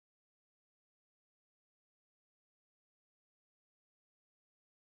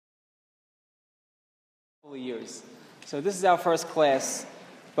Years. So this is our first class,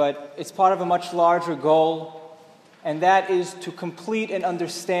 but it's part of a much larger goal, and that is to complete and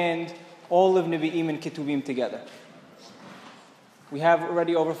understand all of Nevi'im and Ketuvim together. We have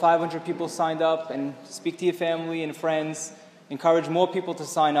already over 500 people signed up, and speak to your family and friends. Encourage more people to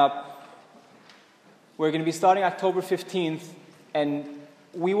sign up. We're going to be starting October 15th, and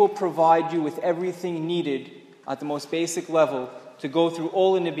we will provide you with everything needed at the most basic level to go through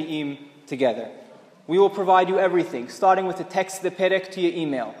all the Nevi'im together. We will provide you everything, starting with the text of the perek to your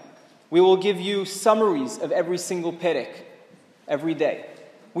email. We will give you summaries of every single perek every day.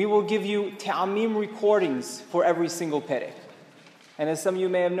 We will give you ta'amim recordings for every single perek. And as some of you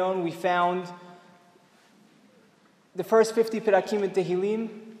may have known, we found the first 50 perakim in Tehillim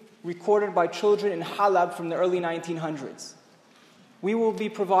recorded by children in Halab from the early 1900s. We will be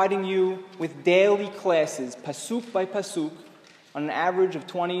providing you with daily classes, pasuk by pasuk, on an average of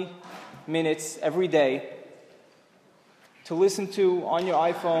 20 minutes every day to listen to on your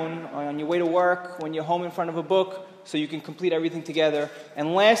iPhone, on your way to work, when you're home in front of a book, so you can complete everything together.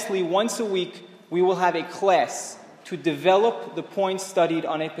 And lastly, once a week, we will have a class to develop the points studied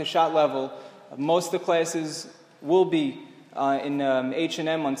on a Peshat level. Most of the classes will be in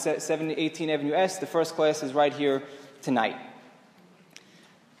H&M on 718 Avenue S. The first class is right here tonight.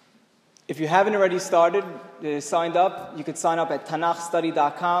 If you haven't already signed up, you could sign up at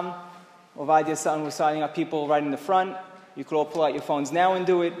tanachstudy.com. We're signing up people right in the front. You could all pull out your phones now and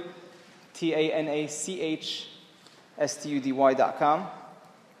do it. TANACHSTUDY.com.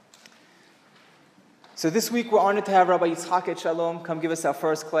 So this week we're honored to have Rabbi Yitzchak Etshalom come give us our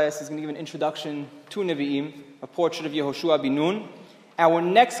first class. He's going to give an introduction to Nevi'im, a portrait of Yehoshua bin Nun. Our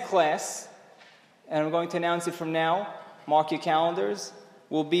next class, and I'm going to announce it from now, mark your calendars,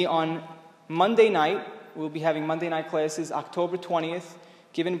 will be on Monday night. We'll be having Monday night classes, October 20th,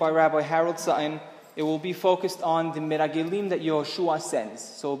 given by Rabbi Harold Sutton. It will be focused on the meragelim that Yehoshua sends.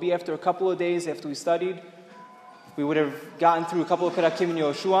 So it will be after a couple of days after we studied. We would have gotten through a couple of perakim in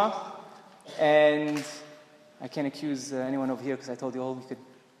Yehoshua, and I can't accuse anyone over here because I told you all you could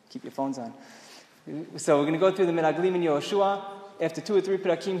keep your phones on. So we're going to go through the meragelim in Yehoshua. After 2 or 3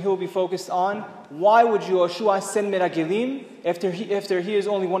 perakim, he will be focused on why would Yehoshua send meragelim after he is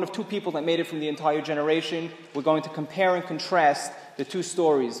only one of 2 people that made it from the entire generation. We're going to compare and contrast the 2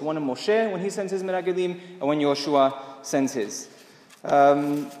 stories, one of Moshe when he sends his meragelim and when Yehoshua sends his.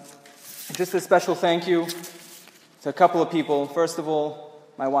 Just a special thank you to a couple of people. First of all,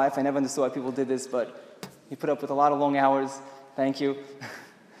 my wife. I never understood why people did this, but he put up with a lot of long hours. Thank you.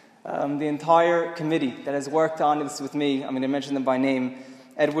 The entire committee that has worked on this with me, I'm going to mention them by name: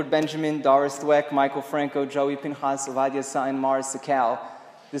 Edward Benjamin, Doris Dweck, Michael Franco, Joey Pinchas, Ovadia Sain, Morris Sakal.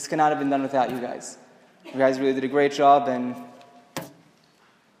 This cannot have been done without you guys. You guys really did a great job, and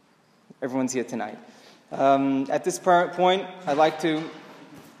everyone's here tonight. At this point, I'd like to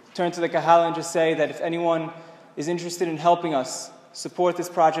turn to the Kahal and just say that if anyone is interested in helping us support this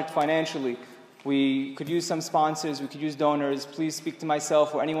project financially, we could use some sponsors, we could use donors. Please speak to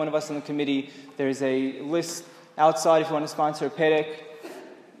myself or any one of us on the committee. There's a list outside if you want to sponsor a perek,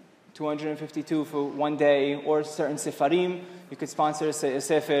 252 for one day, or certain sefarim. You could sponsor a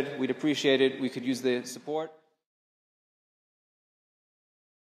sefer. We'd appreciate it. We could use the support.